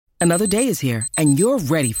Another day is here, and you're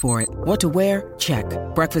ready for it. What to wear? Check.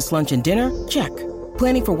 Breakfast, lunch, and dinner? Check.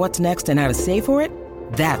 Planning for what's next and how to save for it?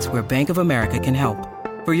 That's where Bank of America can help.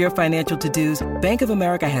 For your financial to-dos, Bank of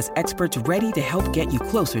America has experts ready to help get you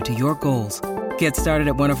closer to your goals. Get started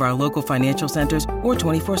at one of our local financial centers or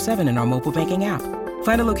 24/7 in our mobile banking app.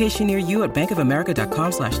 Find a location near you at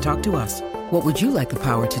bankofamerica.com/talktous. What would you like the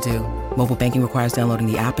power to do? Mobile banking requires downloading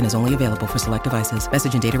the app and is only available for select devices.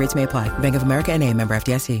 Message and data rates may apply. Bank of America N.A., member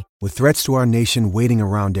FDIC. With threats to our nation waiting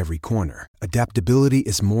around every corner, adaptability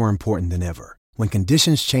is more important than ever. When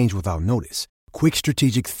conditions change without notice, quick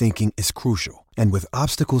strategic thinking is crucial. And with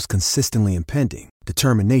obstacles consistently impending,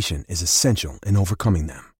 determination is essential in overcoming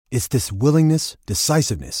them. It's this willingness,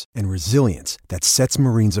 decisiveness, and resilience that sets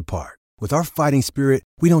Marines apart. With our fighting spirit,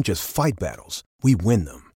 we don't just fight battles, we win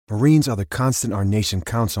them. Marines are the constant our nation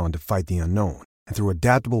counts on to fight the unknown. And through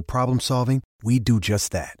adaptable problem solving, we do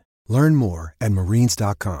just that. Learn more at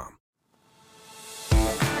marines.com.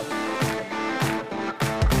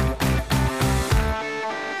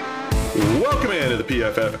 Welcome into the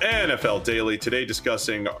PFF NFL Daily. Today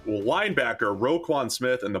discussing linebacker Roquan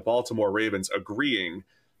Smith and the Baltimore Ravens agreeing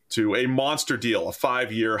to a monster deal, a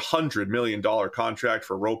 5-year, $100 million contract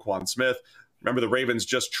for Roquan Smith. Remember, the Ravens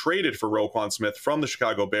just traded for Roquan Smith from the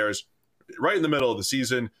Chicago Bears right in the middle of the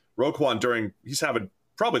season. Roquan, he's having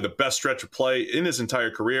probably the best stretch of play in his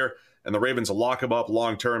entire career, and the Ravens will lock him up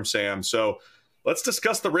long-term, Sam. So let's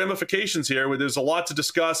discuss the ramifications here. There's a lot to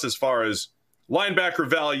discuss as far as linebacker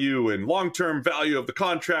value and long-term value of the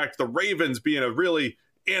contract, the Ravens being a really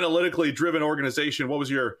analytically driven organization. What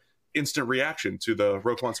was your instant reaction to the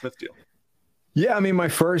Roquan Smith deal? Yeah, I mean, my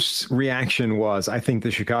first reaction was I think the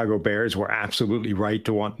Chicago Bears were absolutely right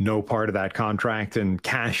to want no part of that contract and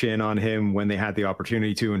cash in on him when they had the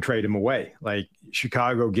opportunity to and trade him away. Like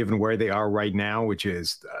Chicago, given where they are right now, which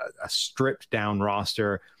is a stripped down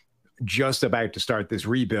roster, just about to start this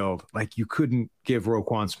rebuild, like you couldn't give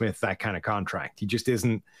Roquan Smith that kind of contract. He just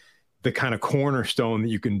isn't the kind of cornerstone that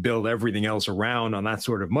you can build everything else around on that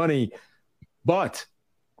sort of money. But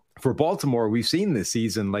for Baltimore, we've seen this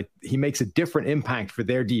season, like he makes a different impact for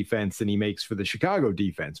their defense than he makes for the Chicago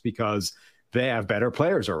defense because they have better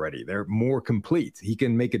players already. They're more complete. He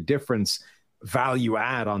can make a difference, value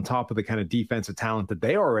add on top of the kind of defensive talent that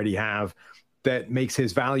they already have that makes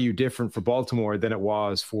his value different for Baltimore than it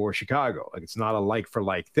was for Chicago. Like it's not a like for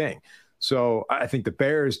like thing. So I think the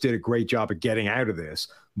Bears did a great job of getting out of this.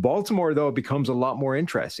 Baltimore, though, becomes a lot more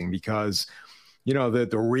interesting because, you know,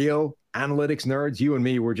 the real analytics nerds, you and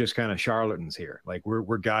me, we're just kind of charlatans here. Like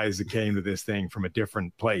we're guys that came to this thing from a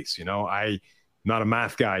different place. You know, I'm not a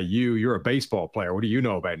math guy. You're a baseball player. What do you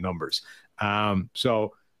know about numbers?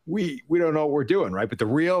 So we don't know what we're doing, right? But the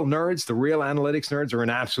real nerds, the real analytics nerds are in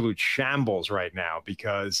absolute shambles right now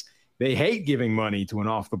because they hate giving money to an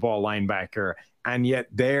off-the-ball linebacker, and yet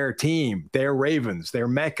their team, their Ravens, their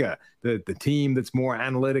Mecca, the team that's more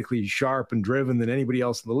analytically sharp and driven than anybody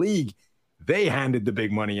else in the league, they handed the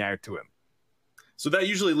big money out to him. So that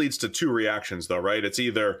usually leads to two reactions, though, right? It's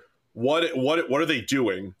either what are they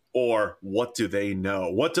doing, or what do they know?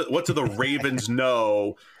 What do the Ravens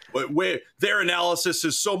know? Where their analysis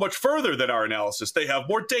is so much further than our analysis. They have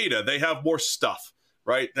more data. They have more stuff,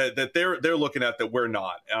 right? That they're looking at that we're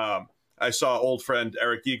not. I saw old friend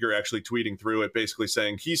Eric Eager actually tweeting through it, basically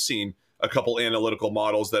saying he's seen a couple analytical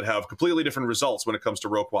models that have completely different results when it comes to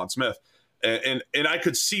Roquan Smith. And I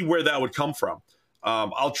could see where that would come from. Let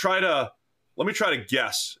me try to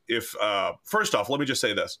guess if, first off, let me just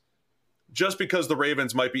say this. Just because the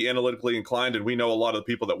Ravens might be analytically inclined, and we know a lot of the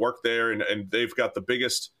people that work there, and they've got the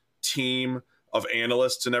biggest team of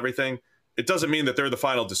analysts and everything, it doesn't mean that they're the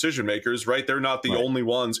final decision makers, right? They're not the only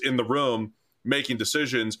ones in the room making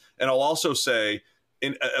decisions. And I'll also say,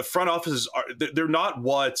 in front offices, they're not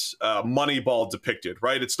what Moneyball depicted,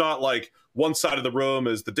 right? It's not like one side of the room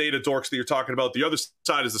is the data dorks that you're talking about. The other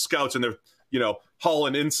side is the scouts, and they're,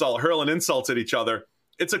 hurling insults at each other.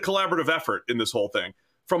 It's a collaborative effort in this whole thing.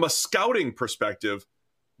 From a scouting perspective,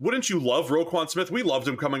 wouldn't you love Roquan Smith? We loved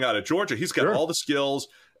him coming out of Georgia. He's got all the skills.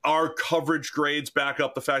 Our coverage grades back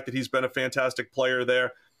up the fact that he's been a fantastic player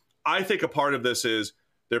there. I think a part of this is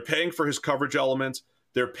they're paying for his coverage elements.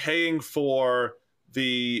 They're paying for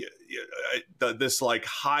this like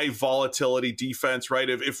high volatility defense, right?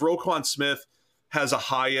 If Roquan Smith has a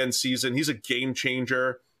high end season, he's a game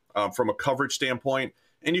changer from a coverage standpoint.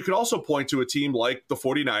 And you could also point to a team like the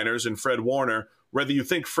 49ers and Fred Warner, whether you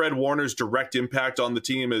think Fred Warner's direct impact on the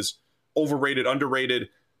team is overrated, underrated.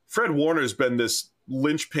 Fred Warner's been this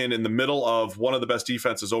linchpin in the middle of one of the best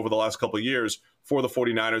defenses over the last couple of years for the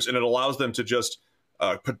 49ers, and it allows them to just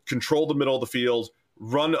control the middle of the field,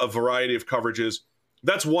 run a variety of coverages.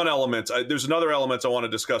 that's one element. There's another element I want to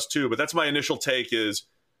discuss too, but that's my initial take is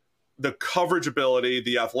the coverage ability,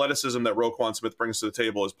 the athleticism that Roquan Smith brings to the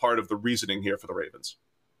table is part of the reasoning here for the Ravens.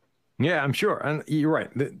 Yeah, I'm sure. And you're right.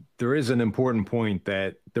 There is an important point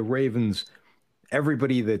that the Ravens,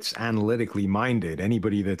 everybody that's analytically minded,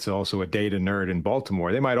 anybody that's also a data nerd in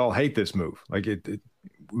Baltimore, they might all hate this move. Like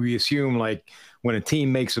we assume like when a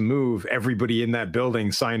team makes a move, everybody in that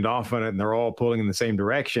building signed off on it and they're all pulling in the same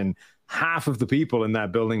direction. Half of the people in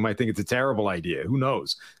that building might think it's a terrible idea. Who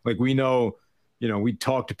knows? Like we know, we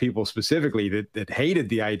talked to people specifically that hated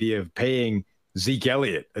the idea of paying Zeke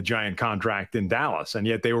Elliott a giant contract in Dallas. And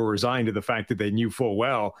yet they were resigned to the fact that they knew full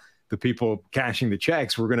well the people cashing the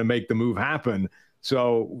checks were going to make the move happen.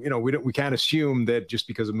 So, we can't assume that just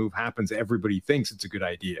because a move happens, everybody thinks it's a good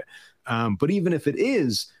idea. But even if it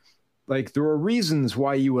is, like, there are reasons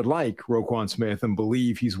why you would like Roquan Smith and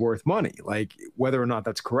believe he's worth money. Like, whether or not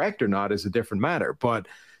that's correct or not is a different matter. But,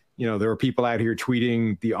 there are people out here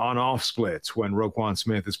tweeting the on-off splits when Roquan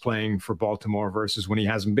Smith is playing for Baltimore versus when he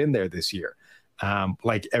hasn't been there this year.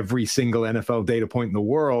 Like every single NFL data point in the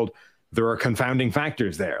world, there are confounding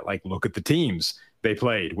factors there. Like, look at the teams they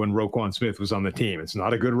played when Roquan Smith was on the team. It's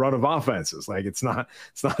not a good run of offenses. Like, it's not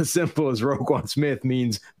as simple as Roquan Smith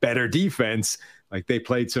means better defense. Like, they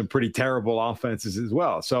played some pretty terrible offenses as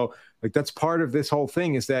well. So, like, that's part of this whole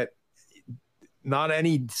thing is that not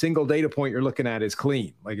any single data point you're looking at is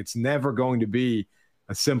clean. Like, it's never going to be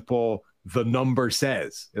a simple, the number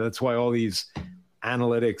says. That's why all these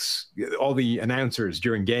analytics, all the announcers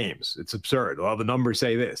during games, it's absurd. Well, the numbers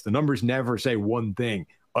say this. The numbers never say one thing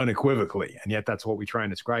unequivocally, and yet that's what we try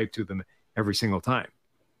and ascribe to them every single time.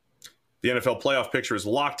 The NFL playoff picture is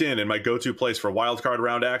locked in, and my go-to place for wildcard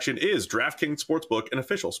round action is DraftKings Sportsbook, an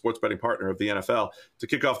official sports betting partner of the NFL. To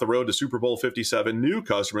kick off the road to Super Bowl 57, new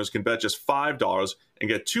customers can bet just $5 and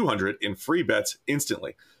get $200 in free bets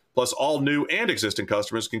instantly. Plus, all new and existing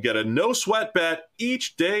customers can get a no-sweat bet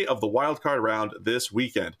each day of the wildcard round this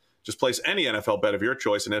weekend. Just place any NFL bet of your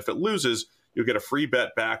choice, and if it loses, you'll get a free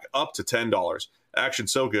bet back up to $10.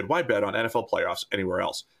 Action's so good, why bet on NFL playoffs anywhere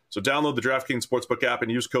else? So download the DraftKings Sportsbook app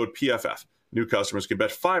and use code PFF. New customers can bet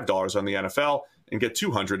 $5 on the NFL and get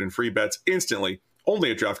 $200 in free bets instantly,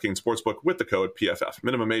 only at DraftKings Sportsbook with the code PFF.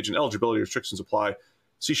 Minimum age and eligibility restrictions apply.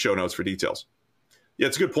 See show notes for details. Yeah,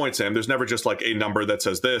 it's a good point, Sam. There's never just like a number that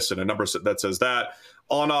says this and a number that says that.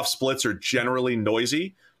 On-off splits are generally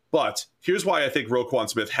noisy, but here's why I think Roquan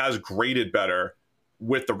Smith has graded better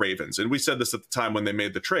with the Ravens. And we said this at the time when they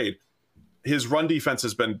made the trade. His run defense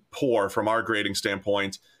has been poor from our grading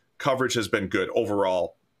standpoint. Coverage has been good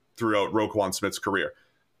overall throughout Roquan Smith's career.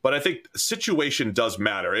 But I think situation does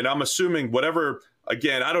matter. And I'm assuming whatever,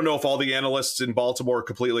 again, I don't know if all the analysts in Baltimore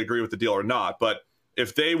completely agree with the deal or not, but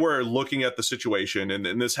if they were looking at the situation,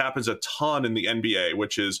 and this happens a ton in the NBA,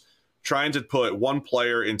 which is trying to put one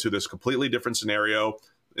player into this completely different scenario.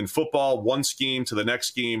 In football, one scheme to the next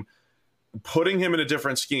scheme, putting him in a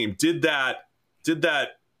different scheme, did that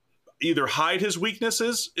either hide his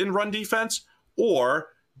weaknesses in run defense, or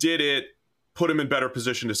did it put him in better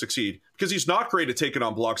position to succeed? Because he's not great at taking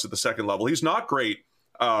on blocks at the second level. He's not great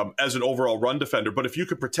as an overall run defender. But if you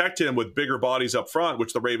could protect him with bigger bodies up front,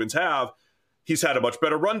 which the Ravens have, he's had a much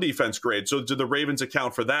better run defense grade. So do the Ravens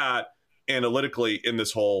account for that analytically in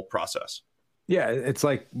this whole process? Yeah, it's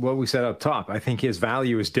like what we said up top. I think his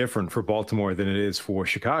value is different for Baltimore than it is for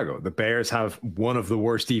Chicago. The Bears have one of the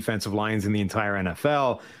worst defensive lines in the entire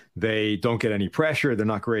NFL. They don't get any pressure. They're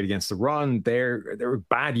not great against the run. They're a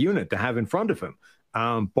bad unit to have in front of him.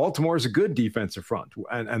 Baltimore is a good defensive front,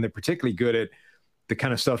 and they're particularly good at the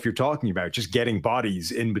kind of stuff you're talking about, just getting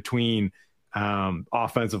bodies in between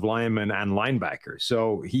offensive linemen and linebackers.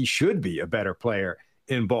 So he should be a better player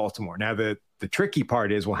in Baltimore. Now, the tricky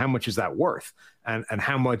part is, well, how much is that worth? And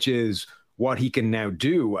how much is what he can now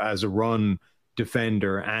do as a run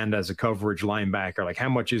defender and as a coverage linebacker? Like, how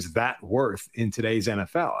much is that worth in today's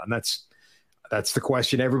NFL? And that's the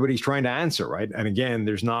question everybody's trying to answer, right? And again,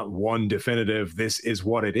 there's not one definitive, this is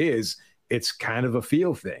what it is. It's kind of a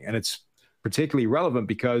feel thing. And it's particularly relevant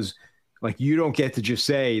because, like, you don't get to just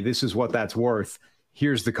say, this is what that's worth.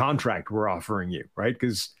 Here's the contract we're offering you, right?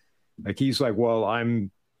 Because, like, he's like, well,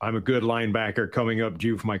 I'm a good linebacker coming up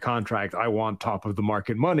due for my contract. I want top of the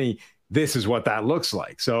market money. This is what that looks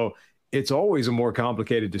like. So it's always a more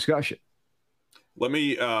complicated discussion. Let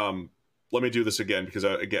me do this again, because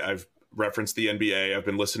I've referenced the NBA. I've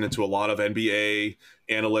been listening to a lot of NBA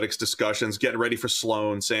analytics discussions, getting ready for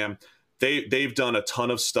Sloan, Sam. They've done a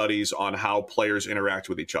ton of studies on how players interact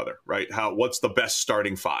with each other, right? What's the best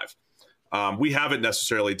starting five? We haven't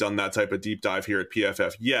necessarily done that type of deep dive here at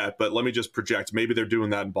PFF yet, but let me just project. Maybe they're doing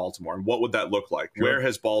that in Baltimore. And what would that look like? Sure. Where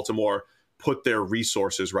has Baltimore put their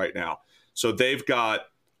resources right now? So they've got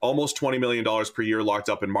almost $20 million per year locked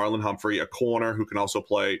up in Marlon Humphrey, a corner who can also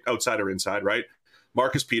play outside or inside, right?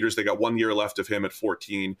 Marcus Peters, they got 1 year left of him at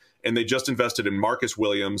 14. And they just invested in Marcus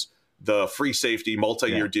Williams, the free safety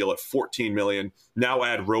multi-year deal at $14 million. Now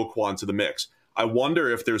add Roquan to the mix. I wonder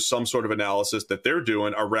if there's some sort of analysis that they're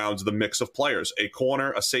doing around the mix of players, a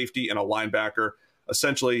corner, a safety, and a linebacker,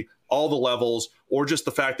 essentially all the levels, or just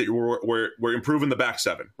the fact that we're improving the back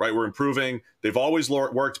seven, right? We're improving. They've always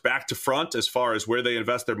worked back to front as far as where they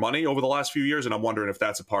invest their money over the last few years, and I'm wondering if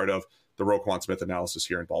that's a part of the Roquan Smith analysis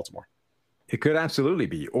here in Baltimore. It could absolutely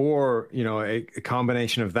be, or, a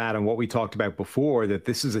combination of that and what we talked about before, that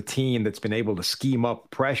this is a team that's been able to scheme up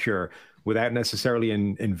pressure without necessarily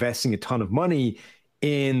investing a ton of money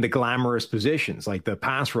in the glamorous positions, like the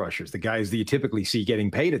pass rushers, the guys that you typically see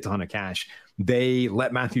getting paid a ton of cash. They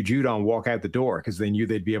let Matthew Judon walk out the door because they knew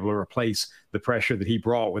they'd be able to replace the pressure that he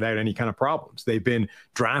brought without any kind of problems. They've been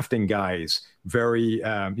drafting guys very,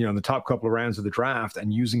 in the top couple of rounds of the draft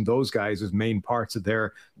and using those guys as main parts of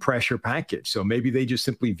their pressure package. So maybe they just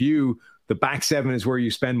simply view the back seven is where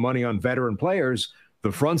you spend money on veteran players.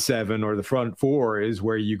 The front seven or the front four is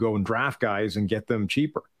where you go and draft guys and get them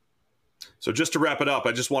cheaper. So just to wrap it up,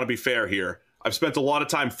 I just want to be fair here. I've spent a lot of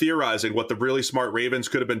time theorizing what the really smart Ravens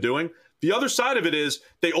could have been doing. The other side of it is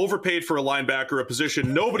they overpaid for a linebacker, a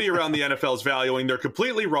position nobody around the NFL is valuing. They're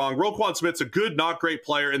completely wrong. Roquan Smith's a good, not great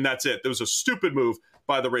player, and that's it. There was a stupid move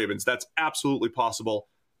by the Ravens. That's absolutely possible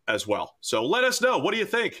as well. So let us know. What do you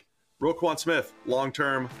think? Roquan Smith,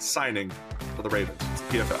 long-term signing for the Ravens. It's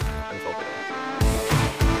PFF NFL Daily.